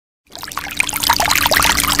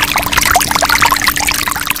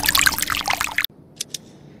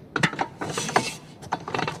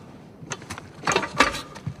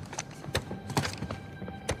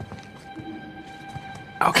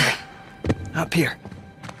Up here.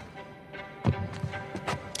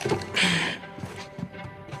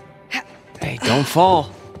 Hey, don't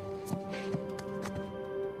fall.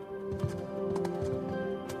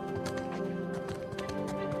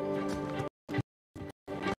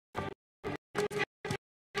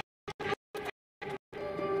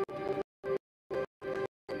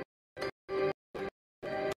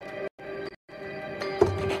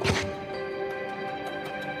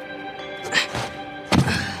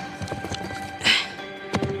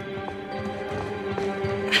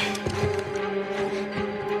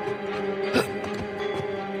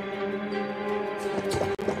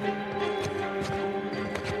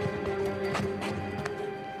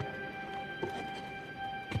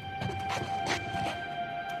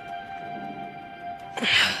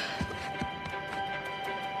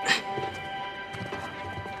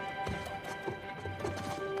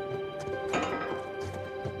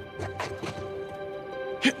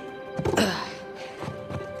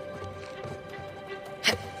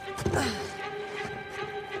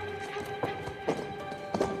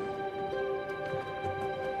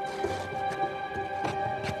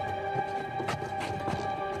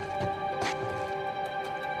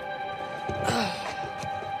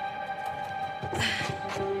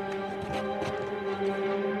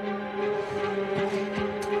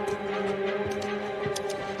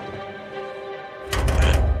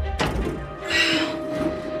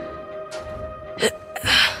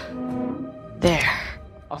 There.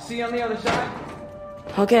 I'll see you on the other side.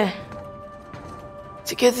 Okay.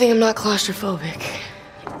 It's a good thing I'm not claustrophobic.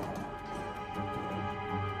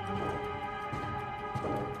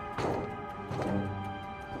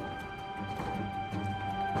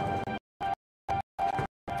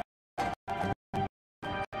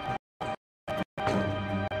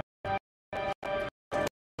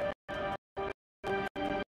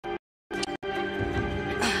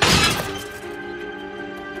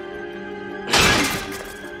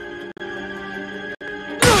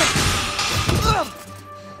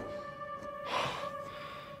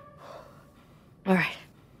 All right.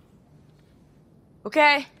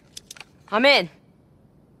 Okay. I'm in.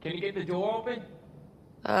 Can you get the door open?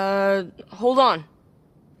 Hold on.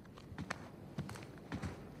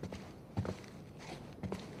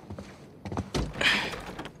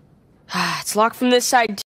 It's locked from this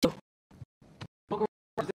side, too.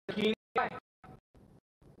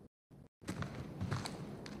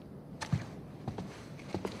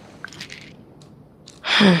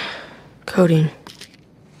 Codeine.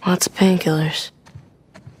 Lots of painkillers.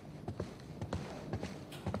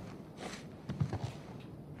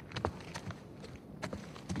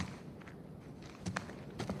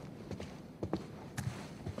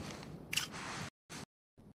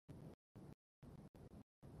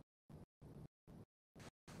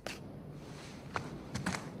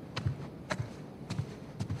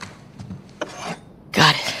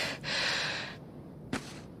 Got it.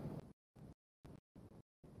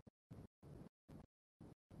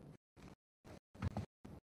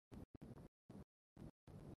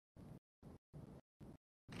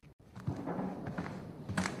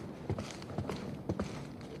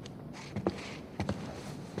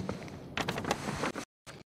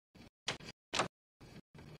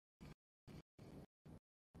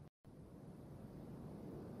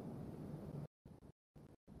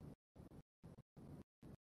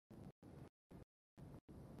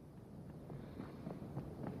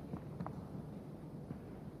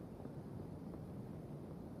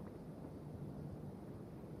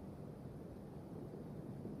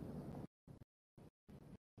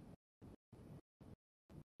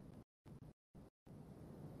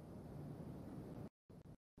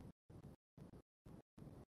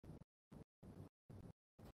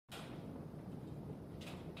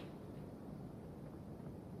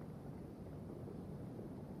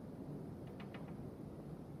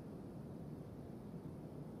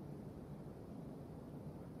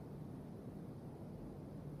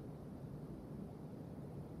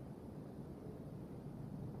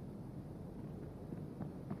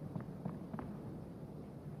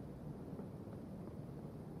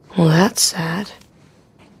 Well, that's sad.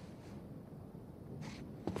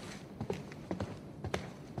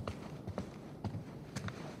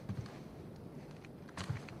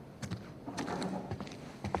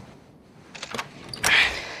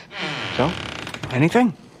 So,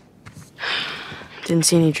 anything? Didn't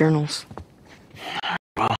see any journals.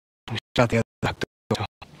 Well, we shot the other doctor.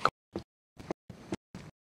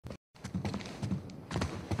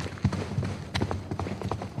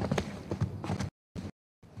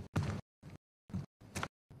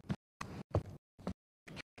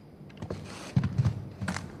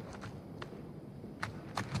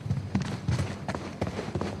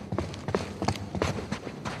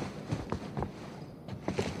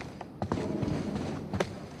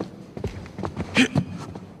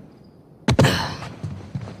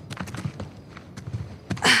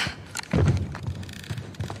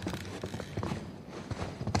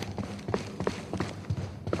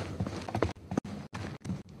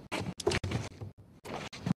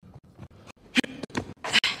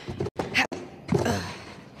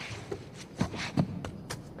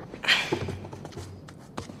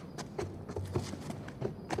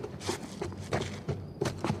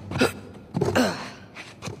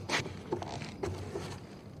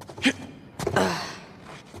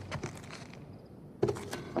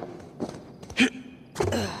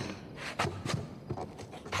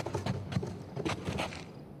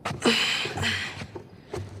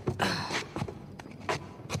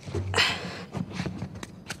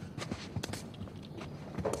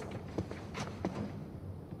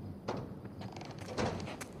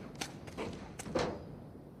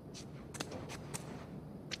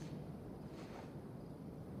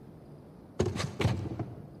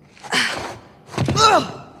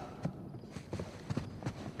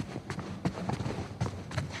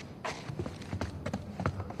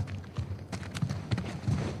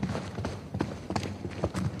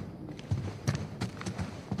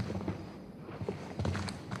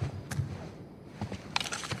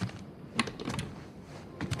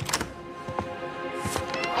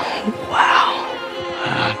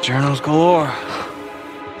 Wow. Journals galore.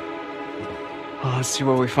 Well, let's see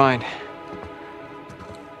what we find.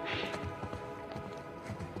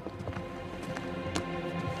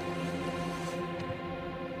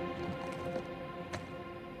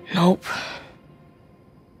 Nope.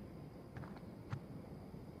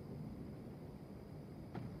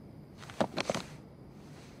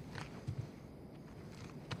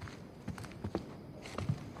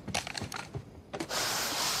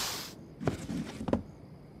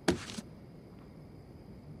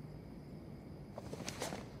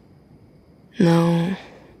 No.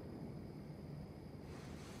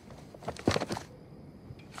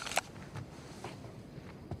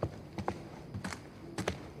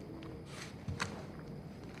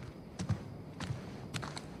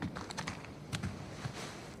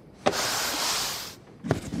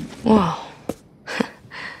 Whoa.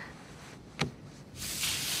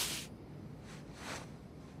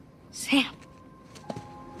 Sam.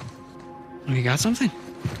 You got something?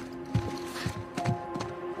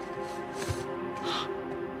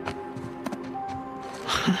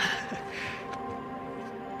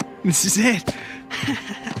 This is it.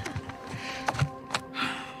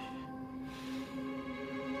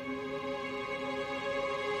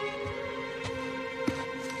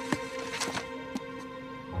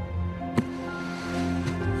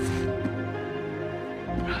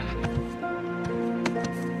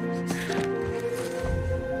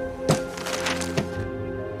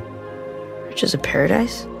 Riches of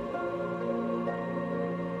paradise?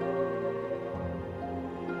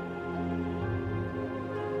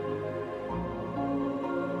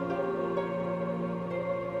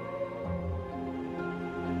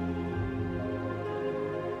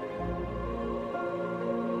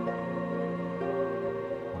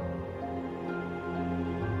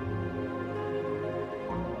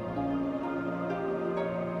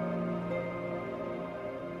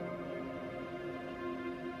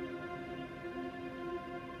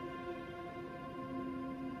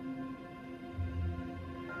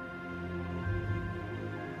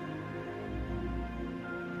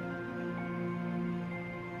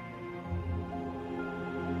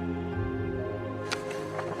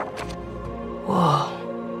 Whoa.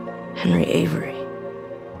 Henry Avery.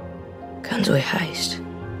 Gunsway heist.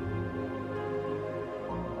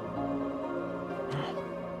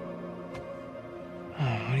 Oh,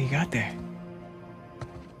 what do you got there?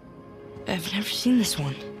 I've never seen this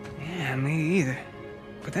one. Yeah, me either.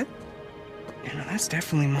 But that's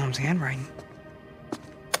definitely Mom's handwriting.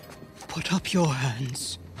 Put up your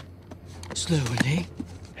hands. Slowly.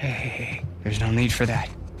 Hey, there's no need for that.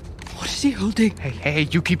 What is he holding? Hey,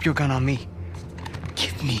 you keep your gun on me.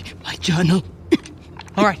 Give me my journal.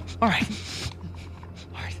 All right.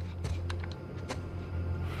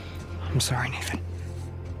 I'm sorry, Nathan.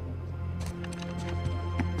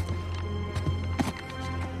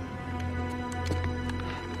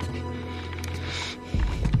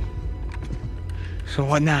 So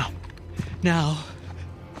what now? Now,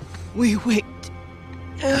 we wait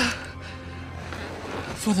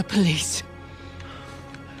for the police.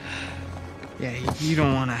 Yeah, you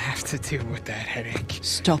don't want to have to deal with that headache.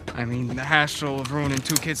 Stop. I mean, the hassle of ruining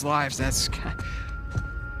two kids' lives, that's...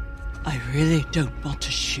 I really don't want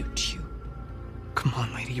to shoot you. Come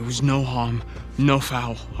on, lady, it was no harm, no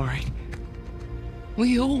foul, all right?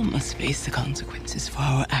 We all must face the consequences for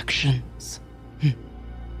our actions. And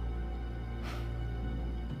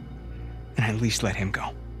at least let him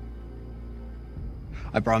go.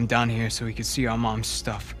 I brought him down here so he could see our mom's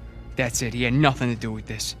stuff. That's it, he had nothing to do with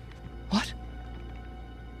this. What?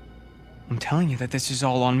 I'm telling you that this is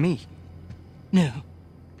all on me. No.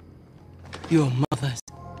 Your mother's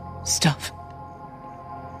stuff.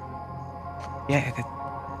 Yeah,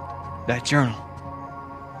 that journal.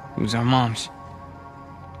 It was our mom's.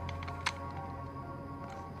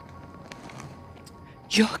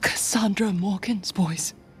 You're Cassandra Morgan's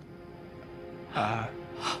voice. Hi?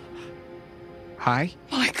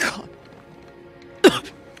 My God.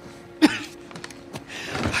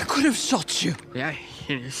 I could have shot you. Yeah,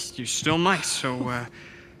 you still might, so,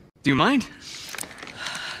 do you mind?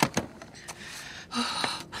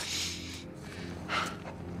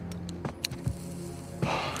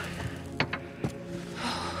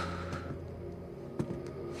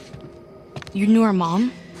 You knew our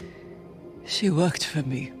mom? She worked for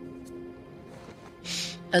me.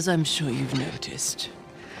 As I'm sure you've noticed,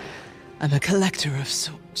 I'm a collector of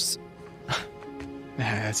sorts.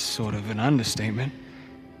 That's sort of an understatement.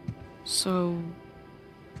 So,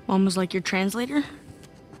 Mom was like your translator?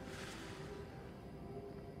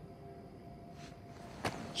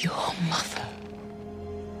 Your mother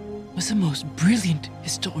was the most brilliant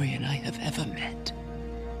historian I have ever met.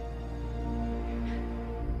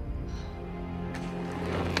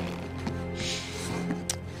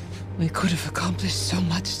 We could have accomplished so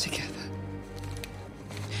much together.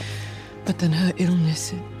 But then her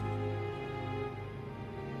illness...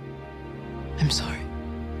 I'm sorry.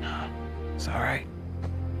 No, it's all right.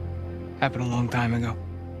 Happened a long time ago.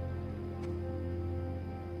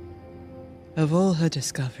 Of all her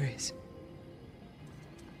discoveries,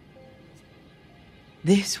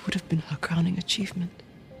 this would have been her crowning achievement.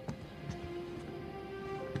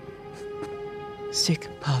 Sic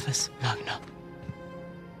parvis magna.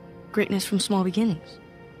 Greatness from small beginnings.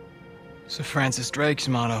 Sir Francis Drake's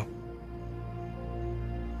motto.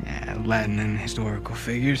 Yeah, Latin and historical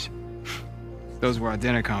figures. Those were our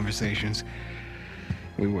dinner conversations.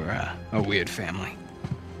 We were a weird family.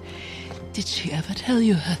 Did she ever tell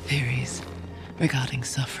you her theories regarding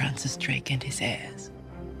Sir Francis Drake and his heirs?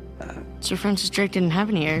 Sir Francis Drake didn't have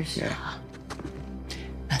any heirs. Yeah.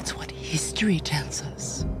 That's what history tells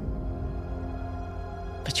us.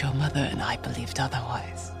 But your mother and I believed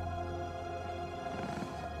otherwise.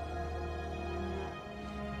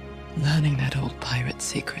 Learning that old pirate's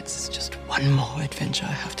secrets is just one more adventure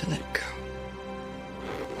I have to let go.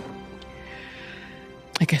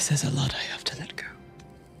 I guess there's a lot I have to let go.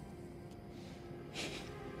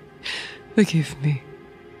 Forgive me.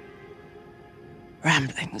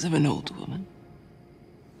 Ramblings of an old woman.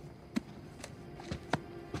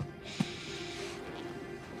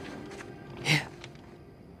 Here.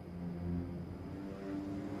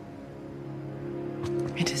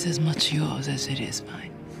 It is as much yours as it is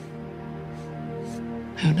mine.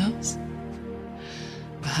 Who knows?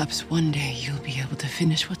 Perhaps one day you'll be able to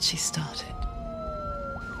finish what she started.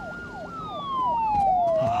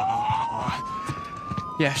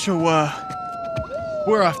 Yeah, so,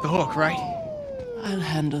 we're off the hook, right? I'll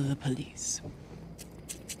handle the police.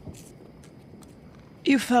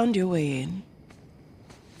 You found your way in.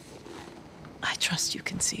 I trust you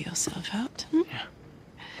can see yourself out. Hmm?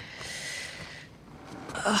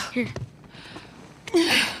 Yeah. Here.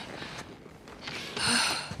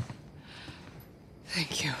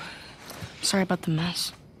 Thank you. Sorry about the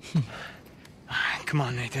mess. Come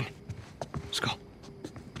on, Nathan. Let's go.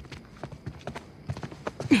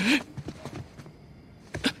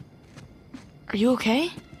 Are you okay?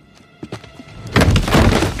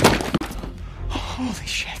 Holy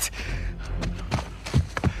shit.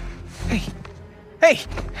 Hey. Hey.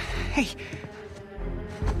 Hey.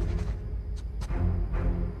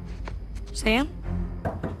 Sam?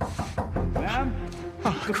 Ma'am?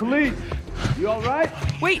 The police. You all right?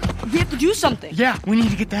 Wait, we have to do something. Yeah, we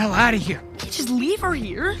need to get the hell out of here. We can't just leave her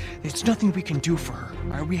here. There's nothing we can do for her.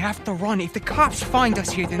 All right, we have to run. If the cops find us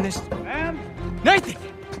here, then this... Ma'am? Nathan!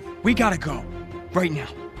 We gotta go. Right now.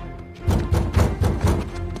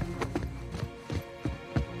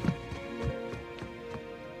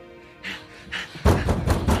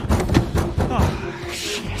 Oh,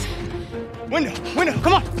 shit. Window,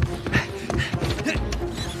 come on!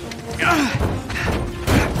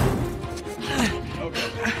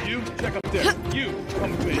 Okay, you check up there. You,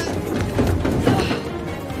 come with me.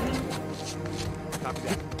 Copy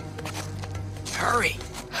that. Hurry!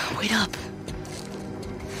 Wait up.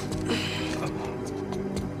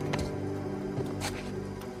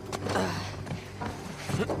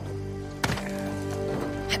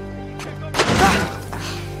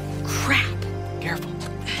 Crap. Careful.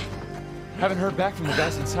 Haven't heard back from the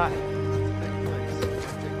guys inside.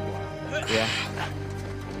 Yeah.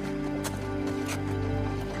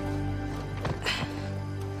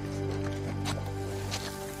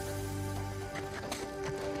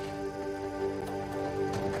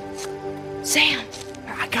 Sam!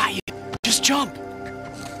 I got you. Just jump.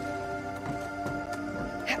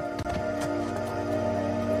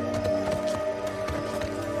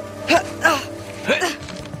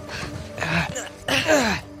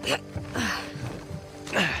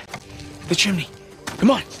 The chimney.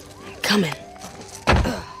 Come on. Coming.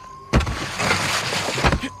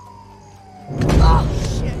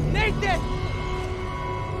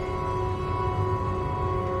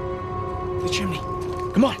 The chimney.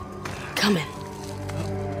 Come on. Coming.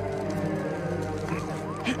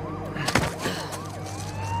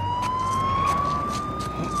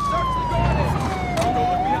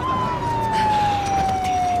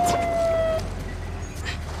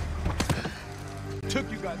 Took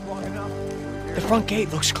you guys long enough. The front gate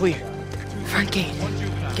looks clear. Front gate.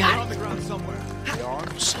 They're Got on it. the ground somewhere. They are?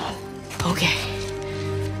 Go slow. Okay.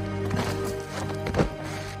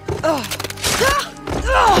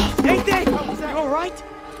 Nathan! You alright?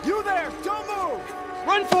 You there! Don't move!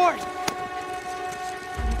 Run for it!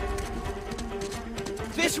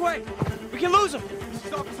 This way! We can lose him! This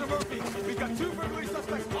is Officer Murphy. We've got 2 burglary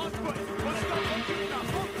suspects on foot. One stop, one shoot now.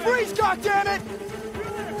 Freeze, goddammit!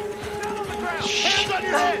 Down on the ground. Hands on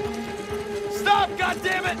your head. Stop,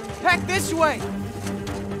 goddammit! Heck, this way!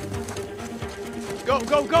 Go,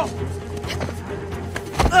 go, go!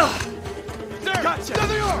 There. Gotcha. There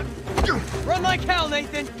they are. Run like hell,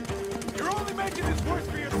 Nathan! You're only making this worse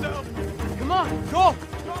for yourself. Come on, go!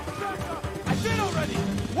 Drop the back up. I did already.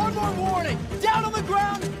 One more warning! Down on the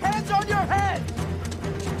ground, hands on your head!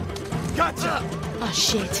 Gotcha! Oh,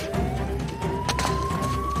 shit.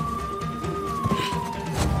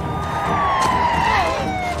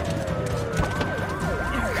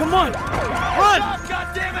 Come on! Run! Stop,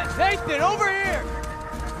 goddammit! Nathan, over here!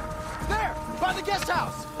 There! By the guest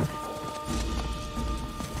house!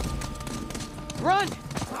 Run!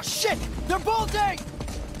 Oh, shit! They're bolting!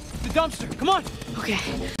 The dumpster, come on! Okay.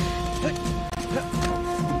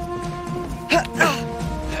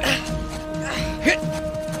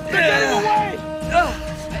 They're getting away!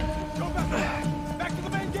 Go back. Back to the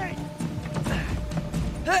main gate.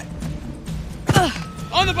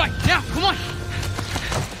 On the bike, now, come on!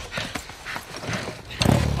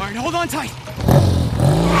 All right, hold on tight.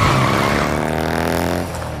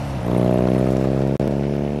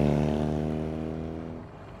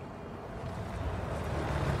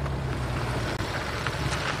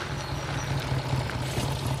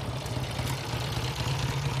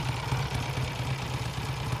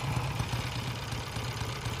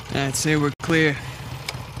 I'd say we're clear.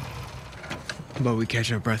 But we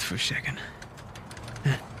catch our breath for a second.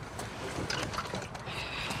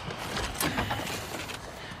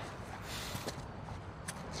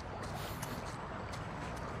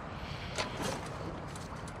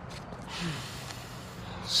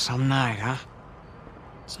 Some night, huh?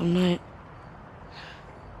 Some night.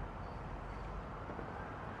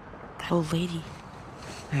 That old lady.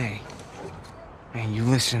 Hey. Man, you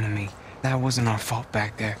listen to me. That wasn't our fault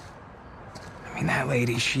back there. I mean, that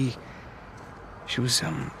lady, she was,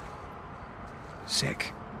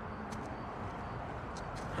 sick.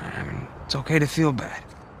 I mean, it's okay to feel bad,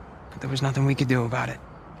 but there was nothing we could do about it.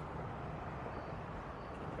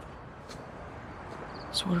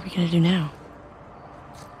 So what are we gonna do now?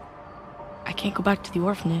 I can't go back to the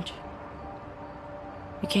orphanage.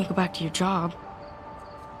 You can't go back to your job.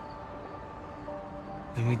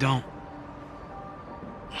 Then we don't.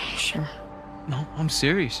 Sure. No, I'm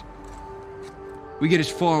serious. We get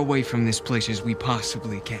as far away from this place as we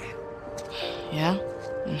possibly can. Yeah?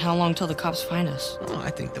 And how long till the cops find us? Oh,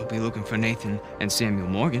 I think they'll be looking for Nathan and Samuel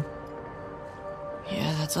Morgan.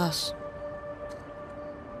 Yeah, that's us.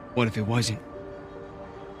 What if it wasn't?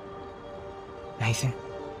 Nathan,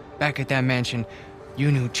 back at that mansion,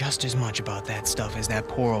 you knew just as much about that stuff as that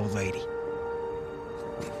poor old lady.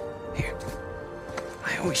 Here.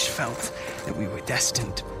 I always felt that we were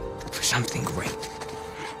destined for something great.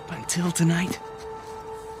 But until tonight,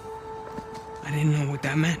 I didn't know what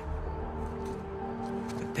that meant.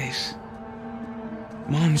 But this,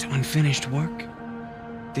 Mom's unfinished work,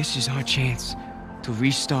 this is our chance to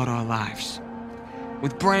restart our lives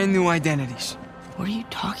with brand new identities. What are you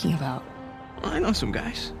talking about? I know some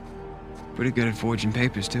guys. Pretty good at forging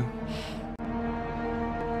papers, too.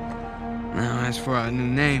 Now, as for our new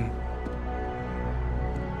name,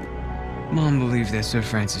 Mom believed that Sir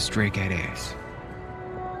Francis Drake had heirs.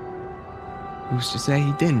 Who's to say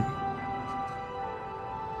he didn't?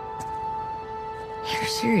 You're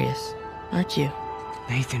serious, aren't you?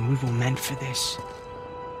 Nathan, we were meant for this.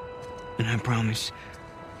 And I promise,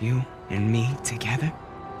 you and me together,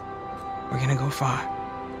 we're gonna go far.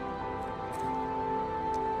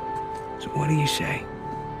 So what do you say?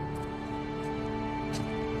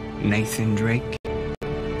 Nathan Drake?